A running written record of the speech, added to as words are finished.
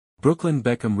Brooklyn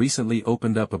Beckham recently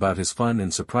opened up about his fun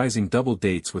and surprising double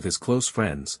dates with his close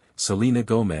friends, Selena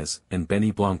Gomez and Benny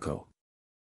Blanco.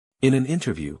 In an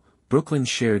interview, Brooklyn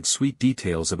shared sweet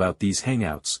details about these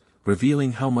hangouts,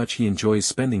 revealing how much he enjoys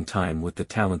spending time with the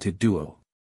talented duo.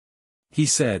 He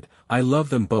said, "I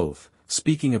love them both,"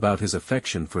 speaking about his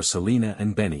affection for Selena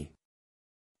and Benny.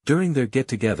 During their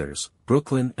get-togethers,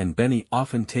 Brooklyn and Benny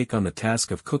often take on the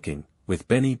task of cooking, with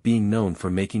Benny being known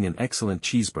for making an excellent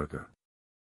cheeseburger.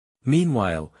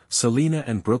 Meanwhile, Selena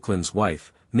and Brooklyn's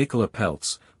wife, Nicola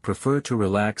Peltz, prefer to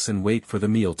relax and wait for the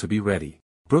meal to be ready.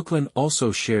 Brooklyn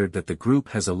also shared that the group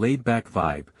has a laid-back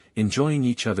vibe, enjoying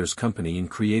each other's company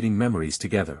and creating memories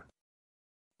together.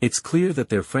 It's clear that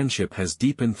their friendship has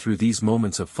deepened through these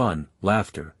moments of fun,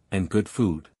 laughter, and good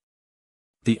food.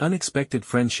 The unexpected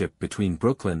friendship between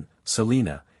Brooklyn,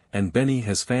 Selena, and Benny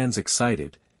has fans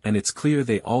excited, and it's clear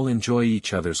they all enjoy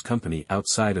each other's company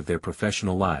outside of their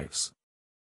professional lives.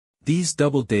 These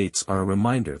double dates are a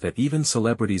reminder that even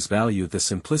celebrities value the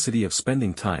simplicity of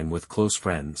spending time with close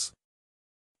friends.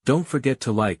 Don't forget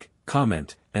to like,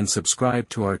 comment, and subscribe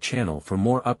to our channel for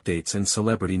more updates and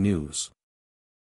celebrity news.